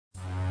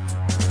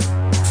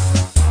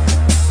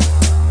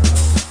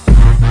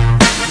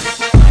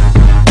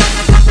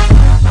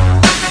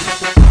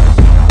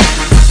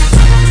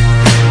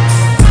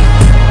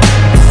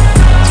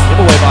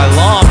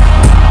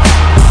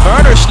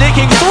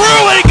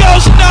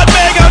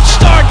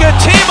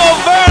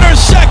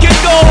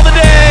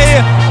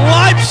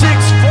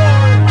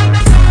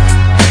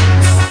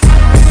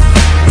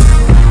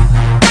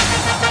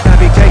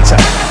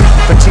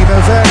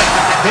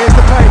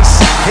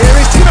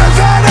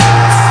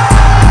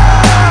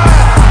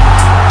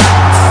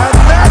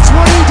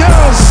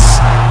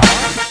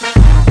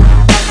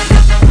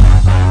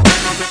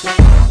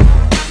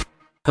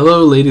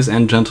Hello, ladies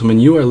and gentlemen.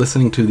 You are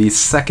listening to the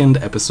second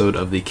episode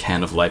of the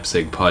Can of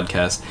Leipzig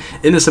podcast.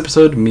 In this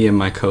episode, me and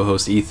my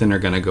co-host Ethan are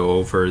going to go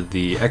over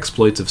the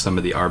exploits of some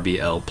of the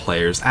RBL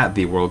players at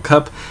the World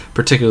Cup,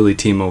 particularly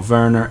Timo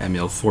Werner,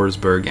 Emil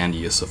Forsberg, and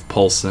Yusuf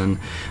Poulsen.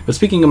 But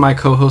speaking of my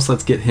co-host,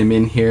 let's get him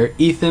in here.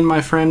 Ethan,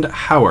 my friend,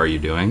 how are you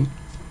doing?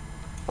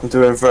 I'm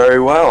doing very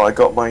well. I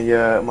got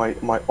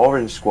my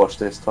orange squash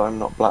this time,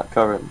 not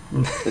blackcurrant.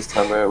 This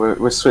time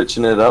we're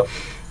switching it up.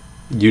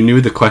 You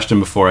knew the question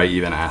before I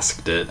even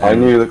asked it. I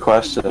knew the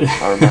question.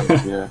 I remember,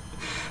 yeah.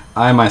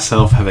 I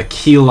myself have a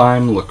key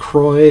lime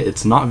LaCroix.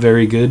 It's not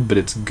very good, but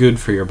it's good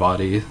for your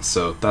body,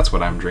 so that's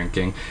what I'm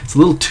drinking. It's a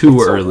little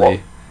too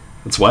early.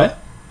 It's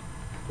what?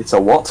 It's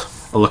a what?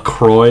 A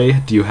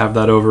LaCroix. Do you have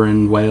that over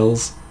in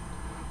Wales?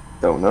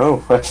 Don't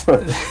know.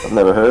 I've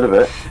never heard of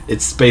it.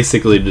 It's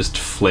basically just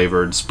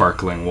flavored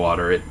sparkling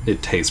water.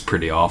 It tastes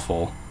pretty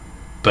awful.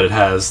 But it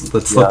has,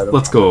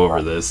 let's go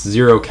over this.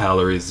 0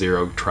 calories,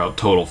 0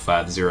 total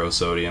fat, 0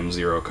 sodium,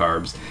 0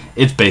 carbs.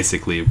 It's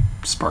basically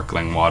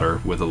sparkling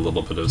water with a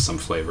little bit of some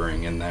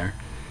flavoring in there.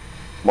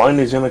 Mine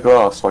is in a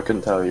glass, so I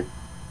couldn't tell you.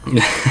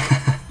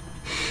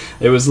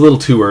 It was a little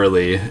too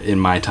early,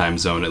 in my time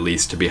zone at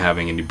least, to be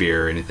having any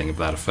beer or anything of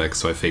that effect,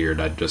 so I figured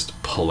I'd just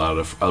pull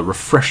out a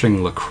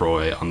refreshing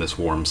LaCroix on this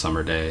warm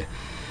summer day.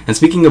 And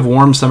speaking of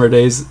warm summer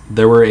days,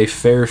 there were a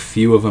fair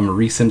few of them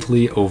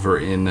recently over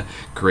in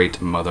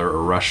Great Mother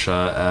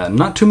Russia.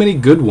 Not too many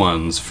good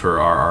ones for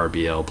our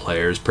RBL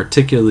players,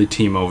 particularly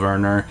Timo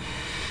Werner.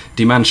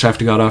 Die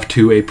Mannschaft got off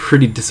to a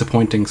pretty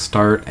disappointing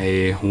start,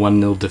 a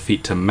 1-0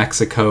 defeat to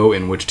Mexico,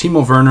 in which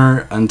Timo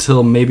Werner,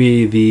 until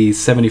maybe the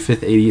 75th,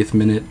 80th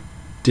minute,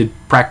 did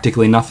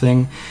practically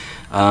nothing.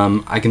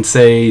 I can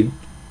say,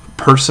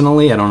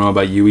 personally, I don't know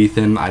about you,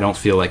 Ethan, I don't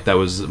feel like that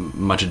was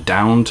much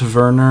down to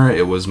Werner.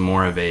 It was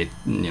more of a,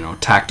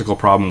 tactical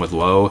problem with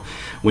Lowe.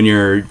 When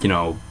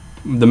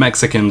the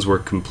Mexicans were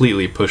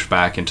completely pushed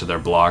back into their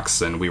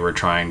blocks and we were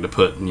trying to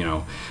put,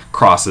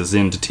 crosses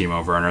into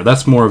Timo Werner.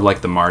 That's more of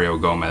like the Mario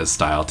Gomez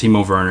style.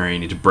 Timo Werner, you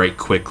need to break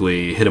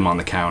quickly, hit him on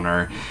the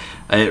counter.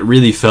 It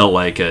really felt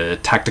like a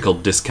tactical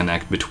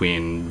disconnect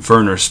between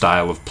Werner's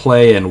style of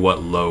play and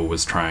what Lowe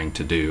was trying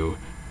to do.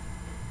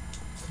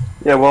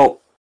 Yeah,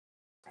 well,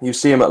 you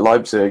see him at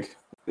Leipzig,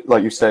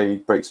 like you say, he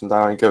breaks them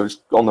down, he goes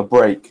on the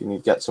break and he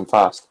gets them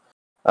fast.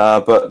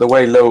 But the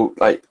way Lowe,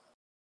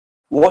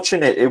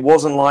 watching it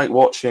wasn't like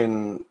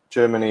watching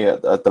Germany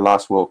at the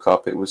last World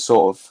Cup. It was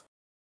sort of,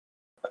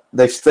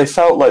 they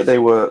felt like they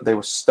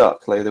were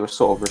stuck, like they were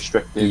sort of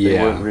restricted.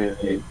 Yeah.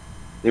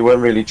 They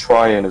weren't really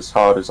trying as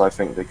hard as I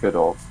think they could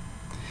have.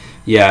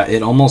 Yeah,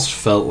 it almost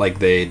felt like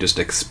they just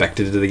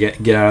expected to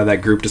get out of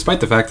that group, despite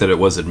the fact that it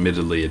was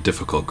admittedly a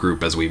difficult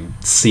group, as we've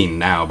seen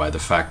now by the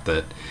fact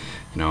that,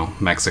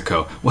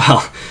 Mexico...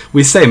 Well,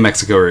 we say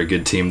Mexico are a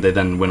good team. They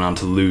then went on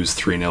to lose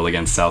 3-0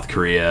 against South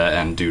Korea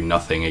and do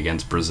nothing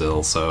against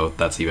Brazil, so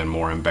that's even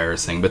more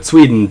embarrassing. But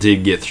Sweden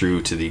did get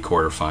through to the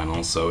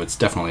quarterfinals, so it's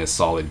definitely a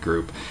solid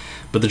group.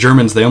 But the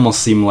Germans, they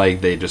almost seemed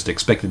like they just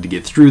expected to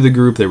get through the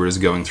group. They were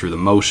just going through the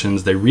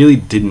motions. They really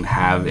didn't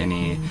have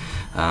any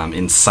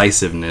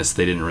incisiveness.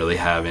 They didn't really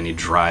have any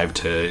drive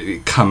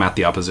to come at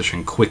the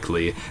opposition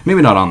quickly.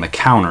 Maybe not on the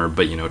counter,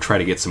 but, try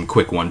to get some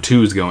quick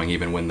 1-2s going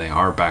even when they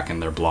are back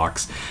in their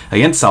blocks.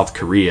 Against South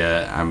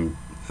Korea,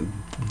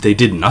 they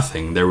did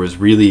nothing. There was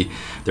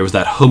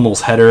that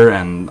Hummels header,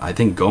 and I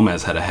think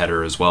Gomez had a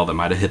header as well that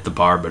might have hit the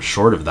bar, but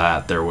short of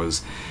that,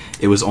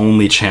 it was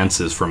only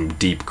chances from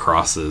deep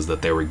crosses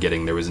that they were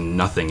getting. There was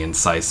nothing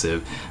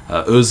incisive.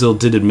 Ozil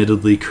did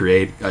admittedly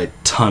create a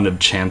ton of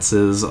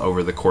chances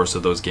over the course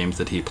of those games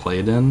that he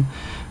played in.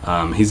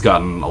 He's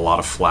gotten a lot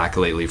of flack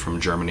lately from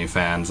Germany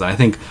fans. I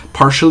think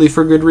partially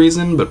for good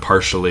reason, but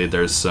partially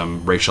there's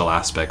some racial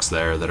aspects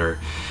there that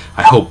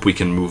I hope we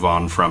can move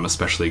on from,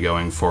 especially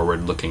going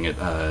forward looking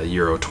at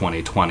Euro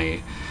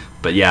 2020.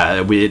 But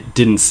yeah, it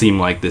didn't seem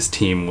like this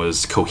team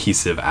was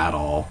cohesive at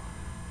all.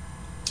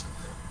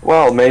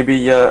 Well,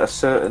 maybe a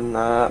certain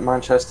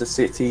Manchester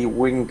City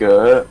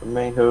winger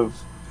may have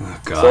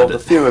solved a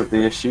few of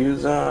the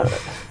issues.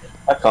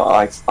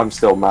 I'm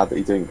still mad that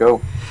he didn't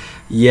go.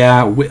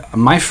 Yeah,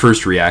 my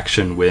first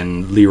reaction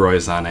when Leroy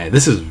Sané,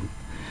 this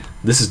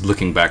is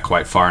looking back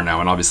quite far now,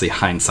 and obviously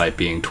hindsight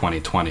being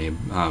 2020.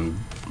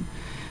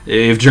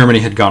 If Germany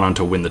had gone on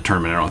to win the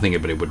tournament, I don't think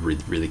anybody would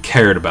really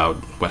cared about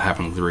what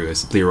happened with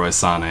Leroy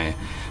Sané.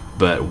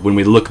 But when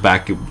we look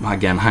back,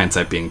 again,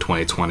 hindsight being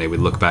 2020, we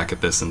look back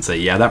at this and say,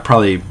 yeah, that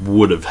probably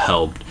would have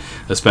helped,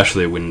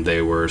 especially when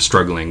they were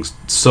struggling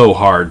so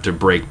hard to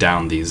break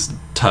down these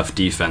tough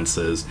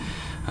defenses.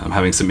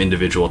 Having some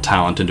individual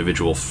talent,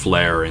 individual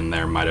flair in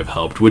there might have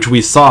helped, which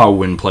we saw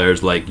when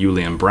players like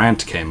Julian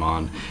Brandt came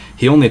on.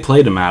 he only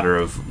played a matter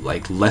of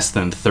like less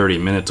than 30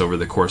 minutes over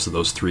the course of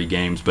those 3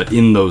 games, but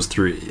in those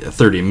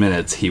 30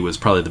 minutes he was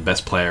probably the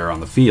best player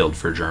on the field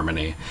for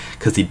Germany,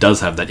 because he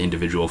does have that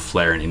individual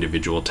flair and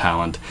individual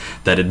talent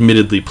that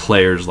admittedly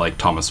players like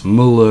Thomas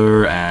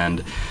Müller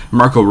and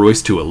Marco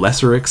Reus to a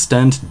lesser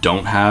extent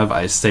don't have.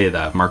 I say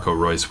that Marco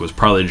Reus was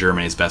probably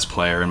Germany's best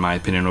player in my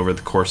opinion over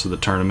the course of the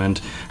tournament,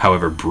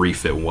 however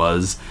brief it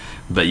was.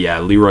 But yeah,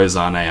 Leroy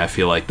Sané, I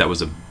feel like that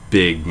was a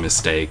big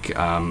mistake.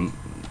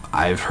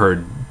 I've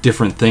heard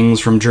different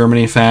things from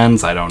Germany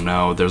fans. I don't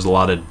know. There's a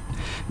lot of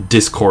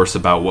discourse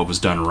about what was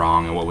done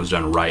wrong and what was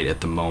done right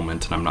at the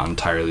moment, and I'm not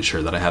entirely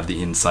sure that I have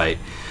the insight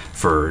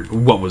for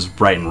what was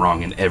right and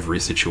wrong in every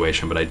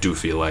situation, but I do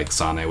feel like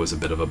Sané was a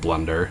bit of a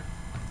blunder.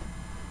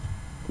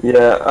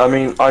 Yeah, I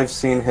mean, I've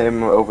seen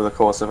him over the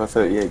course of a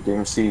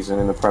 38-game season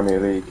in the Premier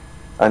League,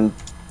 and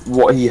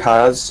what he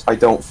has, I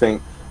don't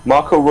think...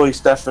 Marco Reus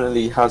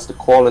definitely has the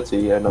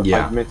quality, and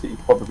I admit that he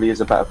probably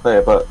is a better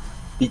player, but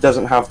he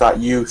doesn't have that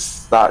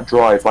youth, that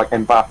drive like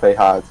Mbappe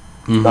had.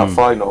 That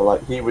final,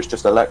 like, he was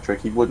just electric.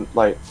 He wouldn't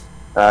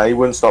he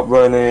wouldn't stop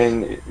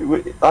running.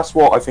 That's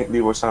what I think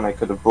Leroy Sané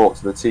could have brought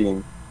to the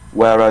team.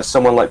 Whereas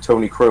someone like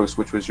Toni Kroos,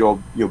 which was your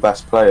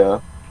best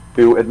player,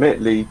 who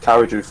admittedly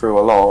carried you through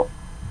a lot,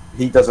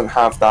 he doesn't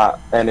have that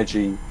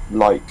energy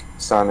like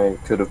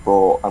Sané could have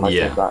brought, and I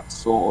think that's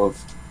sort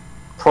of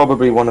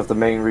probably one of the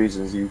main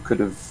reasons you could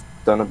have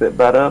done a bit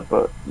better,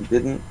 but you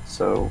didn't.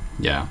 So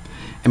yeah,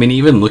 I mean,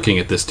 even looking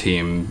at this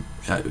team,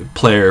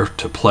 player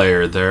to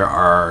player,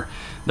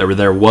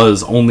 there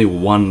was only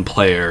one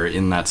player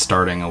in that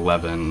starting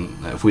 11.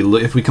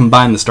 If we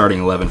combine the starting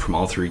 11 from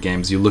all 3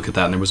 games, you look at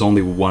that, and there was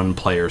only one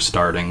player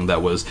starting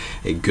that was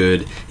a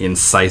good,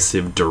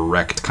 incisive,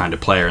 direct kind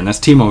of player, and that's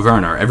Timo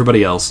Werner.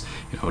 Everybody else,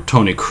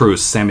 Toni Kroos,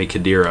 Sami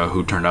Khedira,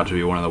 who turned out to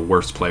be one of the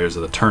worst players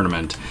of the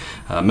tournament,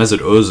 Mesut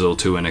Ozil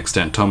to an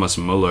extent, Thomas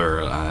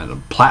Müller,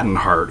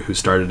 Plattenhardt, who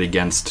started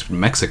against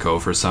Mexico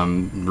for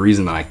some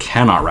reason that I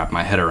cannot wrap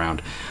my head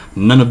around.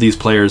 None of these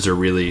players are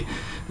really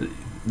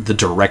the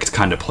direct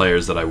kind of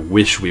players that I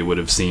wish we would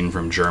have seen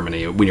from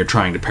Germany when you're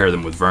trying to pair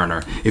them with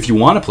Werner. If you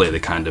want to play the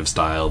kind of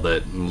style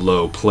that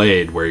Löw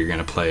played, where you're going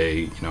to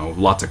play,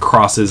 lots of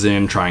crosses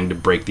in, trying to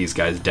break these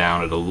guys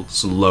down at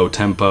a low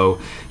tempo,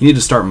 you need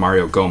to start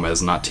Mario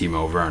Gomez, not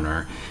Timo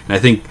Werner. And I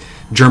think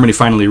Germany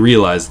finally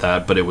realized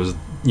that, but it was,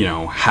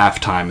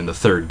 halftime in the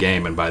 3rd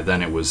game, and by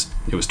then it was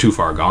too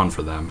far gone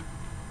for them.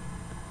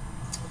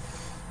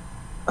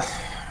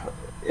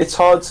 It's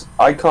hard.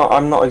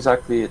 I'm not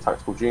exactly a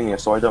tactical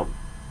genius, so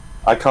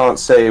I can't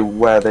say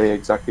where they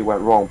exactly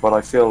went wrong, but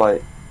I feel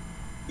like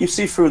you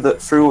see through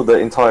the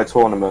entire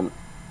tournament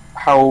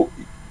how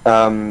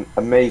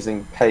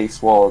amazing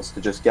pace was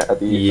to just get at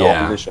the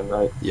opposition.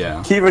 Right?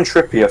 Yeah. Kieran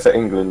Trippier for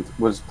England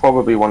was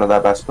probably one of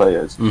their best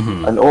players,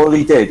 and all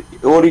he did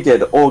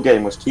all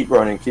game was keep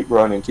running,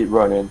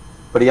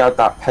 but he had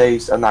that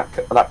pace and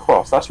that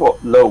cross. That's what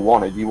Löw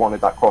wanted. He wanted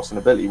that crossing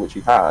ability, which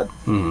he had.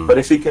 But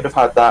if he could have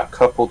had that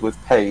coupled with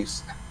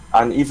pace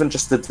and even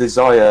just the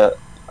desire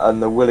and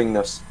the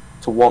willingness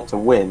to want to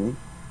win,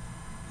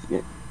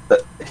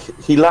 that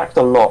he lacked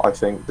a lot. I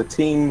think the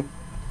team,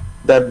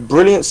 they're a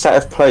brilliant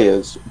set of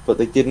players, but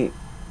they didn't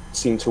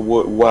seem to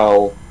work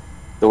well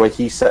the way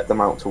he set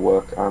them out to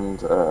work,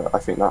 and I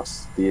think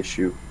that's the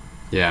issue.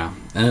 Yeah,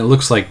 and it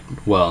looks like,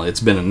 well,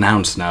 it's been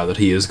announced now that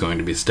he is going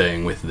to be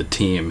staying with the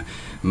team.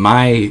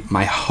 My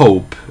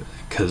hope,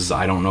 because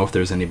I don't know if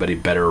there's anybody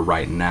better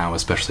right now,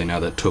 especially now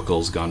that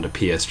Tuchel's gone to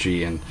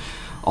PSG and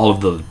all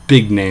of the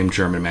big-name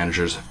German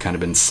managers have kind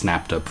of been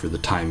snapped up for the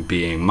time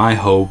being. My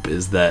hope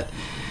is that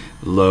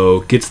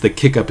Löw gets the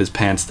kick up his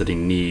pants that he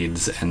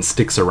needs and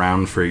sticks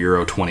around for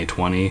Euro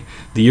 2020.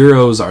 The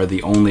Euros are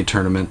the only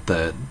tournament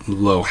that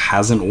Löw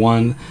hasn't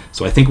won,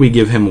 so I think we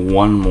give him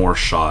one more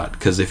shot,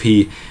 because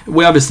he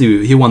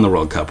won the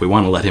World Cup. We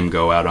want to let him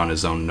go out on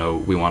his own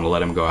note. We want to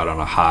let him go out on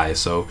a high,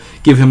 so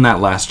give him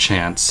that last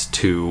chance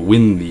to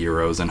win the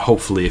Euros, and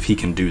hopefully if he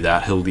can do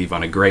that, he'll leave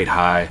on a great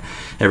high.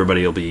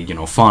 Everybody will be,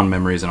 fond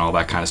memories and all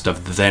that kind of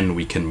stuff. Then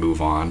we can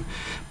move on.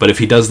 But if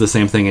he does the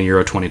same thing in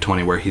Euro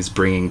 2020, where he's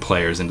bringing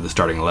players into the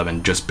starting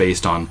 11 just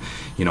based on,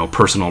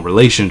 personal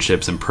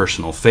relationships and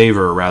personal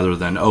favor, rather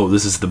than,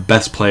 this is the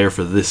best player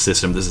for this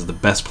system, this is the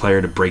best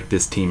player to break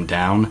this team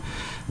down,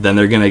 then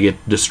they're going to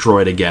get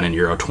destroyed again in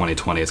Euro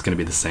 2020. It's going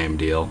to be the same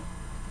deal.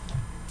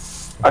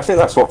 I think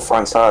that's what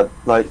France had.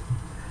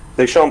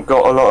 Deschamps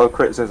got a lot of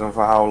criticism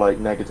for how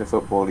negative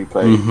football he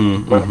played.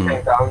 When it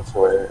came down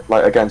to it,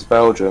 against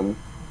Belgium,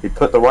 he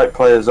put the right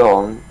players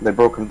on, they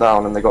broke them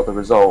down, and they got the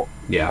result.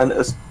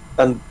 Yeah.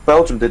 And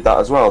Belgium did that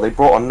as well. They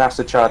brought on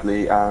Nasser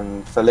Chadli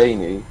and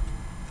Fellaini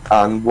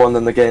and won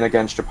them the game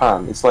against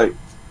Japan. It's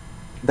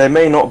they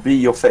may not be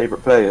your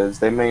favourite players,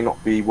 they may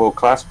not be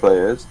world-class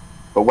players,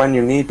 but when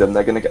you need them,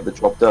 they're going to get the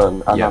job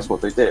done, and that's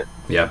what they did.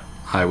 Yeah,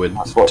 I would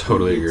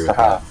totally agree with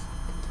that.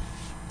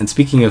 And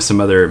speaking of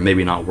some other,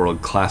 maybe not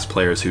world-class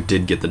players who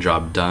did get the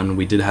job done,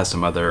 we did have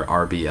some other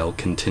RBL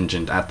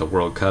contingent at the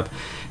World Cup.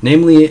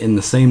 Namely, in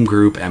the same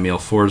group, Emil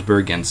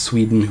Forsberg and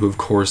Sweden, who of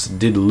course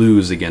did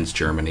lose against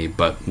Germany,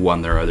 but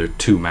won their other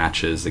 2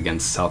 matches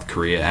against South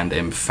Korea and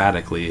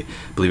emphatically,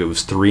 I believe it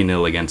was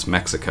 3-0 against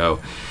Mexico.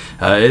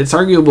 It's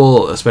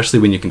arguable, especially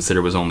when you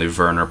consider it was only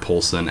Werner,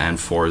 Poulsen, and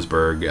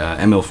Forsberg.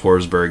 Emil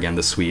Forsberg and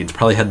the Swedes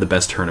probably had the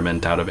best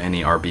tournament out of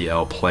any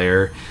RBL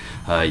player.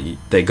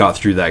 They got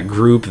through that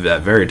group,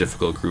 that very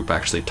difficult group,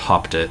 actually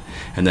topped it,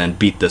 and then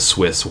beat the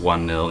Swiss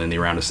 1-0 in the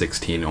round of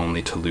 16,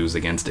 only to lose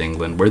against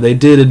England, where they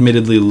did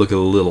admittedly look a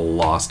little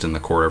lost in the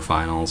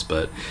quarterfinals.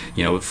 But,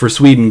 for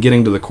Sweden,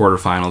 getting to the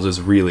quarterfinals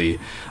is really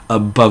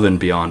above and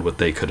beyond what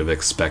they could have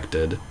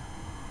expected.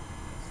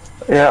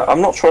 Yeah, I'm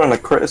not trying to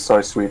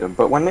criticise Sweden,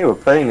 but when they were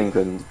playing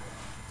England,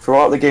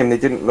 throughout the game they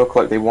didn't look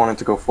like they wanted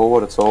to go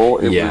forward at all.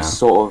 It was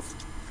sort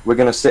of, we're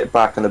going to sit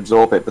back and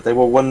absorb it, but they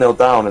were 1-0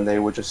 down and they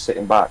were just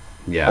sitting back.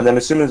 Yeah. And then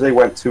as soon as they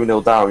went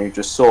 2-0 down, you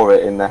just saw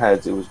it in their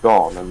heads, it was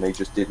gone, and they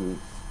just didn't...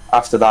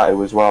 After that, it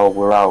was, well,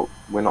 we're out,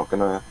 we're not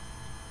going to...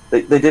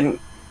 They didn't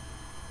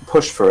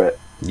push for it.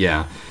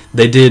 Yeah.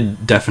 They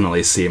did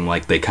definitely seem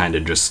like they kind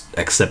of just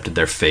accepted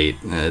their fate.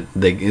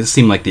 It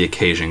seemed like the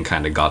occasion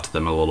kind of got to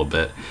them a little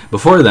bit.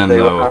 Before then, they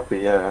though... were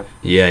happy, yeah.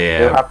 Yeah.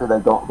 They were happy they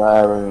got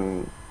there,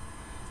 and...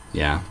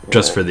 Yeah,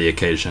 just for the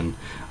occasion.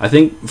 I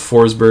think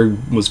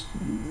Forsberg was,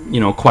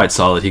 quite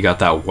solid. He got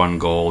that 1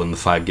 goal in the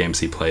 5 games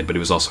he played, but he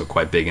was also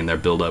quite big in their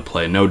build-up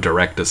play. No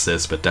direct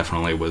assists, but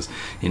definitely was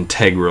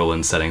integral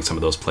in setting some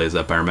of those plays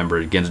up. I remember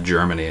against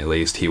Germany, at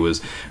least, he was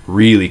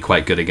really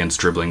quite good against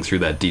dribbling through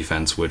that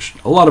defense, which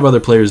a lot of other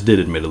players did,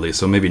 admittedly,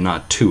 so maybe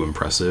not too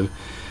impressive.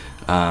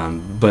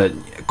 But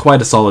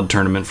quite a solid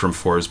tournament from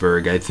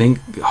Forsberg. I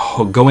think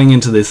going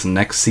into this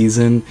next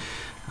season...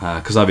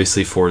 Because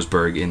obviously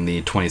Forsberg in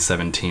the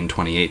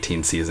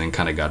 2017-2018 season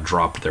kind of got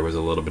dropped. There was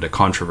a little bit of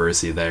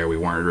controversy there. We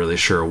weren't really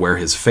sure where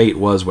his fate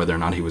was, whether or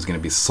not he was going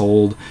to be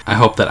sold. I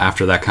hope that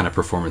after that kind of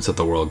performance at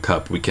the World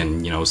Cup, we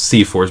can,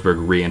 see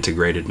Forsberg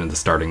reintegrated into the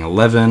starting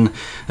 11.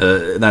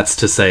 That's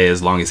to say,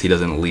 as long as he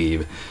doesn't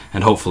leave,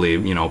 and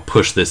hopefully,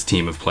 push this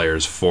team of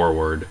players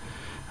forward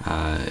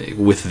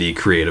with the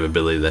creative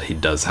ability that he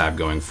does have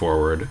going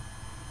forward.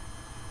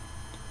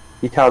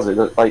 He has it,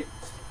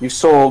 you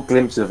saw a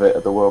glimpse of it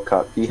at the World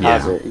Cup. He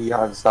has it. He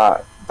has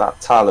that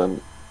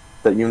talent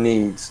that you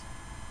need,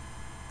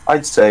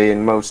 I'd say,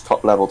 in most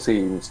top-level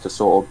teams to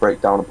sort of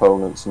break down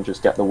opponents and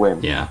just get the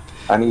win. Yeah.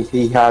 And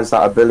he has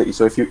that ability.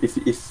 So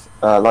if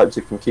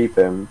Leipzig can keep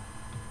him,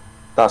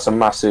 that's a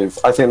massive...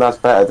 I think that's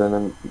better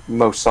than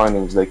most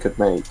signings they could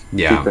make.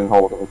 Yeah. Keeping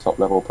hold of a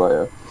top-level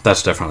player.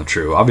 That's definitely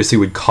true. Obviously,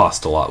 would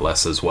cost a lot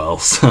less as well,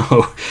 so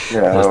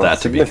there's that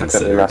to be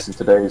considered. Less in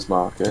today's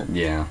market.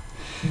 Yeah.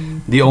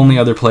 The only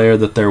other player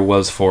that there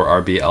was for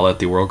RBL at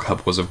the World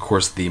Cup was, of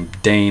course, the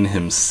Dane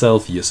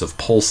himself, Yusuf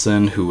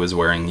Poulsen, who was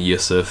wearing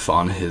Yusuf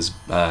on his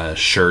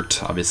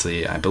shirt.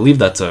 Obviously, I believe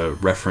that's a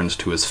reference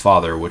to his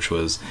father, which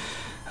was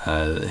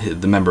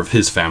the member of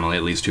his family,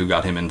 at least, who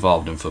got him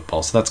involved in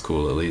football, so that's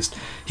cool, at least.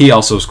 He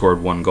also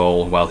scored 1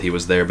 goal while he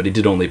was there, but he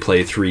did only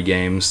play 3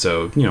 games,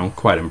 so,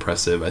 quite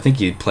impressive. I think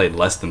he played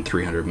less than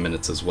 300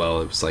 minutes as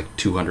well. It was like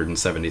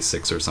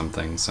 276 or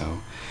something, so...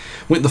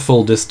 Went the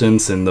full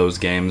distance in those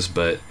games,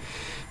 but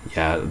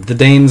yeah, the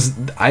Danes,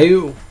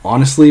 I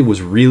honestly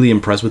was really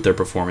impressed with their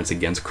performance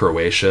against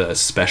Croatia,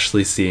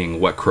 especially seeing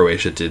what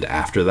Croatia did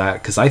after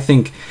that, because I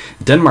think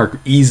Denmark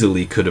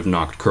easily could have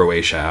knocked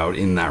Croatia out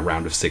in that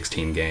round of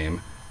 16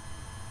 game.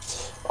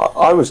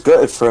 I was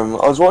gutted for him.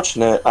 I was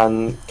watching it,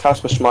 and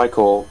Kasper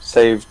Schmeichel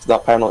saved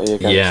that penalty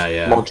against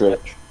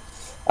Modric.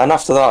 And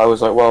after that, I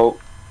was like, well,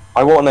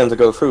 I want them to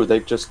go through.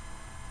 They've just...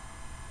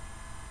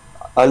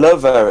 I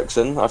love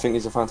Eriksson. I think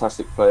he's a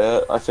fantastic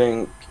player. I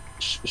think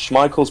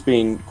Schmeichel's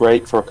been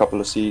great for a couple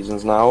of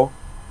seasons now,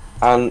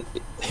 and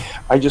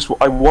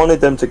I wanted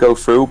them to go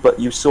through,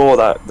 but you saw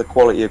that the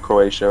quality of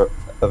Croatia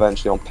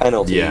eventually on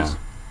penalties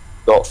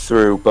got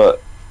through,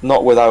 but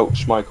not without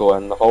Schmeichel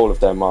and the whole of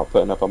Denmark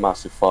putting up a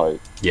massive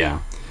fight. Yeah.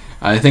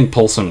 I think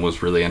Poulsen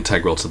was really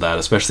integral to that,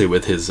 especially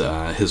with his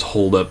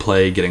hold-up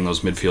play, getting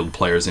those midfield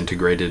players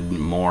integrated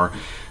more.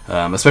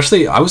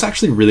 Especially, I was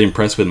actually really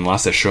impressed with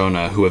Lasse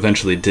Schöne, who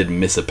eventually did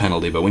miss a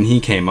penalty, but when he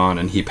came on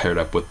and he paired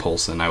up with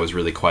Poulsen, I was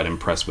really quite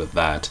impressed with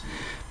that.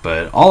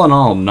 But all in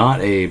all,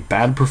 not a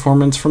bad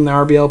performance from the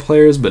RBL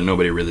players, but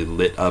nobody really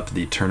lit up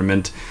the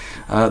tournament.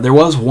 There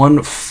was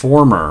one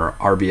former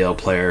RBL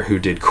player who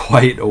did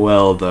quite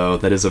well, though.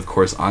 That is, of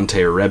course, Ante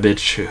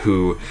Rebic,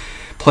 who,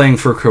 playing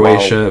for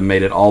Croatia,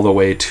 made it all the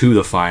way to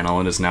the final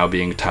and is now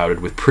being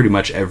touted with pretty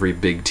much every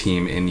big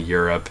team in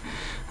Europe.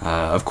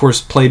 Of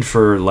course, played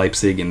for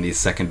Leipzig in the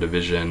 2nd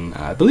division.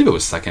 I believe it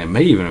was 2nd. It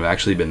may even have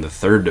actually been the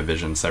 3rd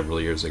division several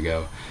years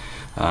ago.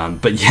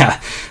 But yeah,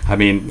 I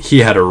mean, he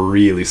had a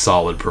really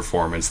solid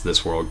performance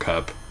this World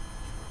Cup.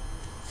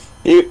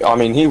 He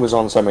was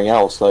on something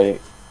else.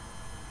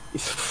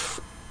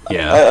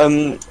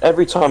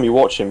 Every time you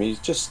watch him, he's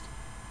just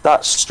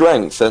that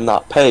strength and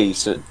that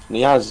pace. And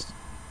he has,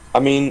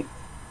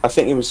 I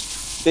think it was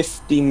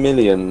 50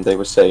 million they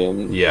were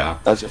saying Yeah.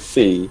 as a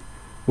fee.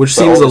 Which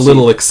But seems a obviously-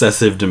 little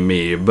excessive to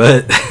me,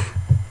 but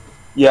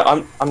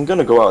Yeah, I'm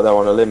gonna go out there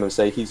on a limb and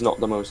say he's not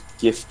the most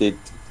gifted,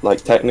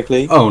 like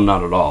technically. oh,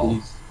 not at all.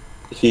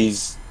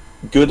 He's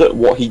good at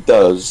what he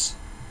does,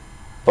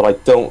 but I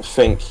don't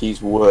think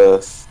he's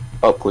worth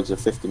upwards of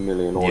 50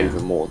 million or Yeah.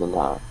 even more than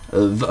that.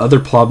 The other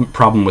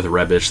problem with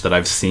Rebic that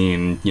I've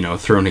seen,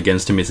 thrown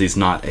against him is he's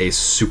not a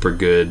super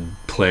good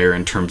player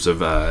in terms of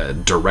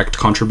direct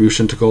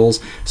contribution to goals.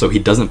 So he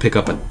doesn't pick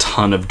up a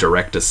ton of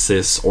direct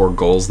assists or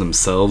goals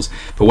themselves.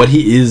 But what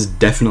he is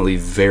definitely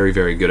very,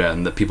 very good at,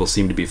 and that people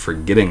seem to be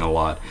forgetting a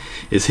lot,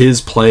 is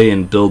his play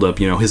and build-up,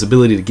 his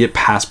ability to get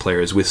past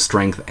players with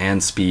strength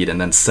and speed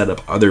and then set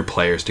up other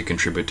players to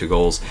contribute to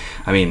goals.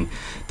 I mean,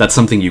 that's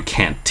something you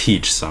can't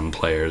teach some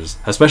players,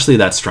 especially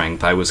that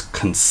strength. I was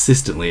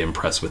consistently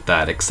impressed with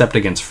that, except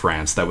against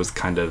France. That was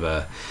kind of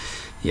a...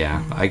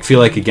 Yeah, I feel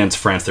like against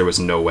France there was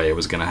no way it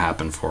was going to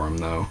happen for him,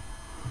 though.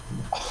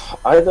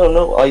 I don't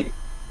know.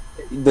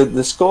 The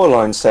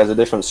scoreline says a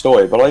different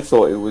story, but I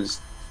thought it was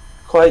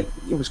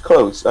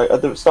close.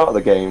 At the start of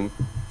the game,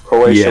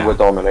 Croatia Yeah. were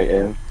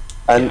dominating,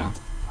 and Yeah.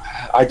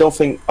 I don't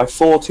think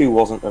 4-2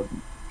 wasn't a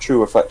true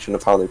reflection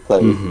of how they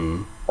played.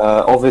 Mm-hmm.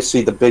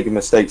 Obviously, the big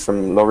mistake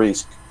from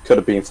Lloris could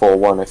have been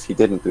 4-1 if he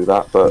didn't do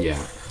that. But Yeah.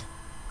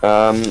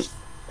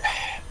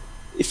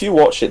 if you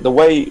watch it, the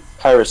way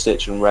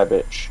Perisic and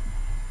Rebic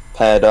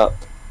paired up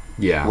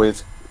Yeah.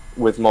 with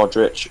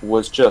Modric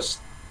was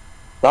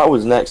that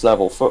was next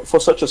level for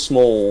such a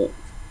small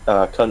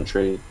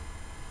country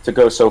to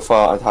go so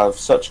far and have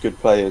such good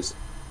players.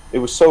 It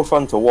was so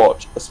fun to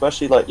watch,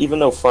 especially even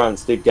though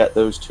France did get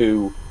those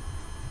two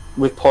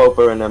with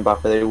Pogba and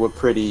Mbappe, they were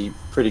pretty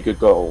good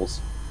goals.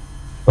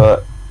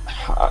 But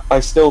I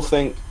still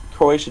think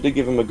Croatia did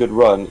give him a good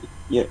run.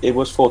 Yeah, it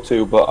was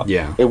 4-2, but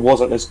Yeah. it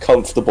wasn't as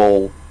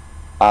comfortable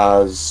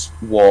as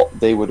what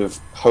they would have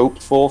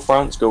hoped for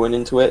France going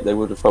into it. They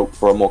would have hoped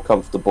for a more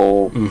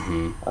comfortable...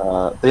 Mm-hmm.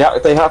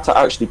 They had to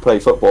actually play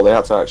football. They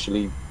had to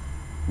actually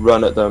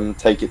run at them,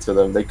 take it to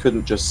them. They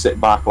couldn't just sit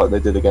back like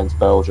they did against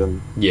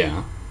Belgium,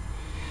 Yeah.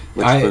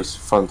 which was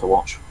fun to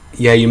watch.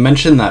 Yeah, you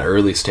mentioned that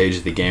early stage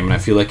of the game, and I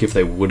feel like if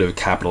they would have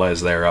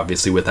capitalized there,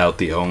 obviously without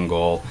the own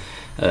goal,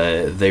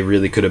 they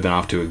really could have been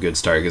off to a good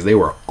start, because they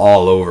were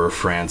all over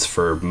France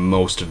for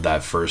most of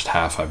that first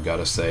half, I've got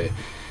to say.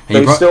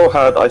 And They still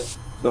had...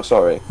 No,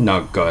 sorry.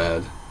 No, go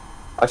ahead.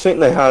 I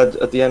think they had,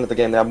 at the end of the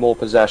game, they had more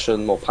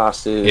possession, more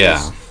passes,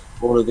 Yeah.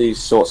 all of these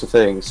sorts of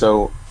things.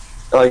 So,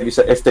 like you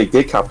said, if they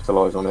did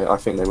capitalise on it, I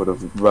think they would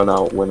have run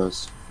out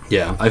winners.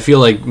 Yeah, I feel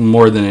like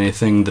more than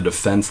anything, the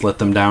defense let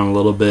them down a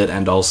little bit,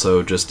 and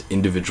also just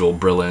individual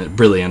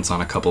brilliance on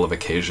a couple of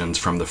occasions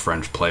from the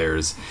French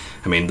players.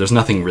 I mean, there's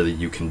nothing really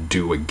you can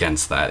do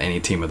against that. Any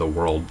team of the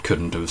world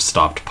couldn't have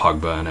stopped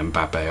Pogba and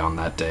Mbappe on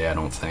that day, I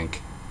don't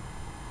think.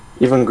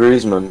 Even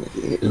Griezmann.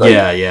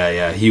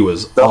 Yeah. He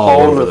was The all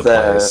whole over of the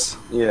their... place.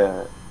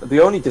 Yeah. The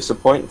only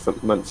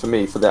disappointment for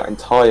me for that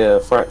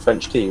entire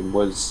French team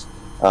was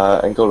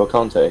N'Golo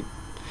Kante.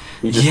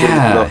 He just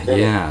didn't look in.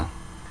 Yeah.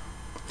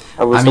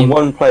 That was the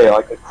one player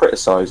I could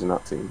criticise in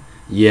that team.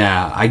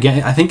 Yeah, I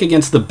think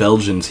against the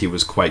Belgians he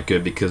was quite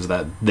good, because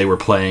that they were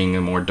playing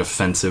a more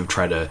defensive,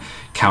 try to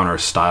counter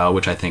style,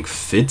 which I think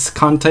fits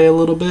Kante a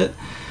little bit.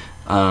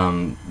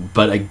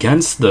 But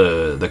against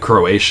the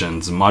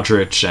Croatians,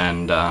 Modric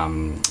and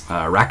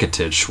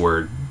Rakitic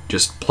were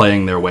just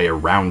playing their way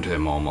around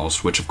him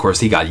almost, which of course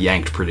he got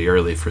yanked pretty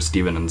early for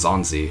Steven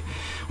Nzonzi,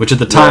 which at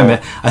the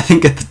time, I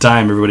think at the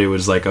time everybody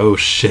was like, oh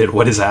shit,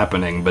 what is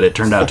happening? But it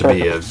turned out to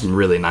be a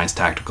really nice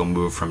tactical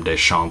move from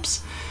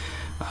Deschamps.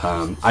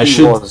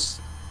 He was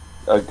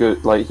a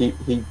good,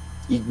 he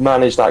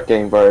managed that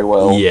game very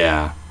well.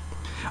 Yeah.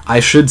 I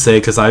should say,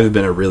 because I've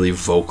been a really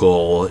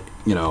vocal,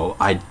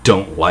 I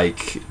don't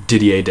like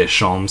Didier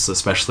Deschamps,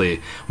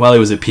 especially while he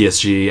was at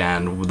PSG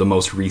and the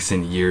most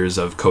recent years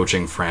of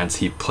coaching France.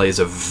 He plays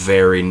a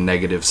very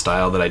negative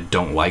style that I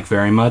don't like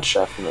very much.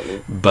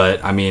 Definitely.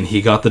 But, I mean,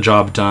 he got the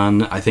job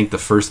done. I think the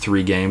first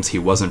 3 games he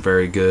wasn't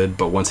very good,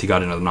 but once he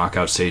got into the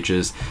knockout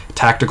stages,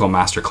 tactical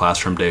masterclass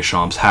from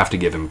Deschamps, have to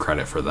give him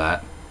credit for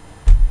that.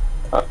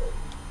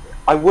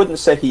 I wouldn't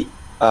say he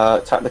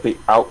technically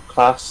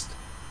outclassed.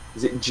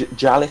 Is it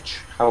Jalic?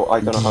 I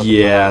don't know how.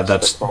 Yeah,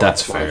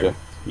 that's fair.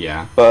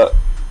 Yeah, but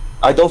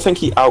I don't think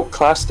he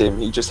outclassed him.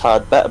 He just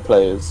had better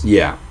players.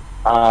 Yeah,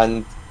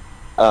 and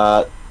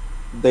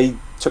they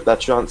took their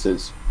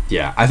chances.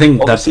 Yeah, I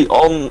think obviously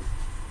on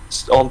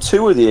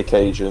 2 of the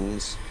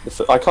occasions,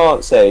 I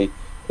can't say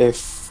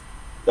if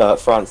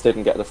France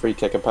didn't get the free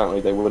kick.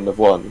 Apparently, they wouldn't have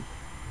won.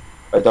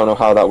 I don't know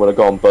how that would have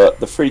gone, but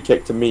the free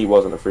kick to me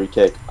wasn't a free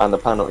kick, and the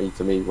penalty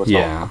to me was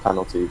not a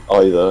penalty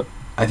either.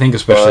 I think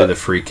especially the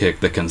free kick,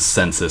 the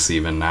consensus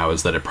even now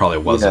is that it probably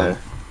wasn't.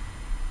 Yeah.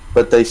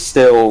 But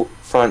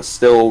France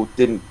still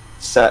didn't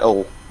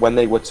settle. When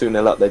they were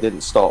 2-0 up, they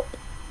didn't stop.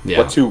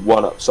 Yeah. Or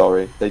 2-1 up,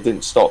 sorry. They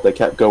didn't stop, they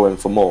kept going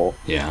for more.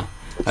 Yeah.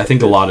 I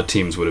think a lot of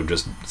teams would have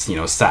just,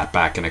 sat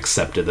back and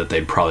accepted that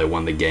they'd probably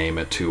won the game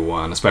at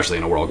 2-1, especially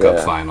in a World Cup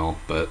final.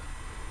 But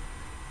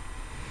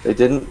They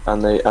didn't,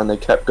 and they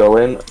kept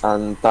going,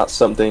 and that's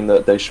something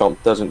that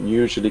Deschamps doesn't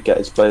usually get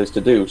his players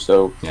to do.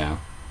 So Yeah.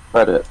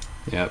 credit.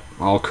 Yep.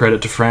 All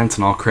credit to France,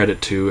 and all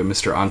credit to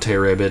Mr. Ante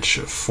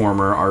Rebic,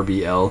 former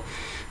RBL.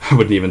 I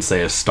wouldn't even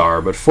say a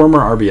star, but former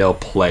RBL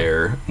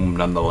player,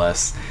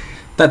 nonetheless.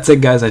 That's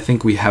it, guys. I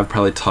think we have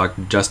probably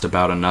talked just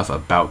about enough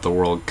about the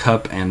World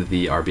Cup and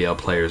the RBL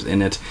players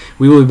in it.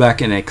 We will be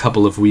back in a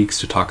couple of weeks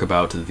to talk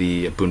about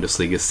the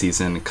Bundesliga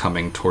season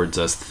coming towards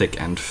us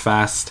thick and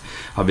fast.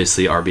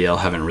 Obviously, RBL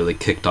haven't really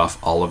kicked off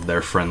all of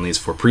their friendlies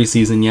for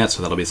preseason yet,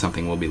 so that'll be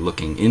something we'll be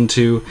looking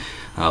into.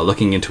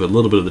 Looking into a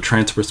little bit of the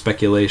transfer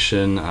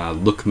speculation.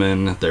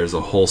 Lookman, there's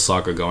a whole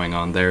saga going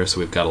on there, so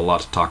we've got a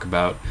lot to talk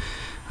about.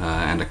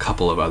 And a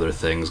couple of other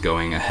things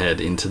going ahead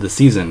into the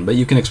season. But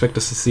you can expect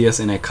to see us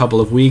in a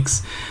couple of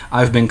weeks.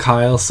 I've been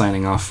Kyle,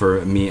 signing off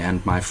for me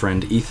and my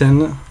friend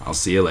Ethan. I'll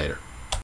see you later.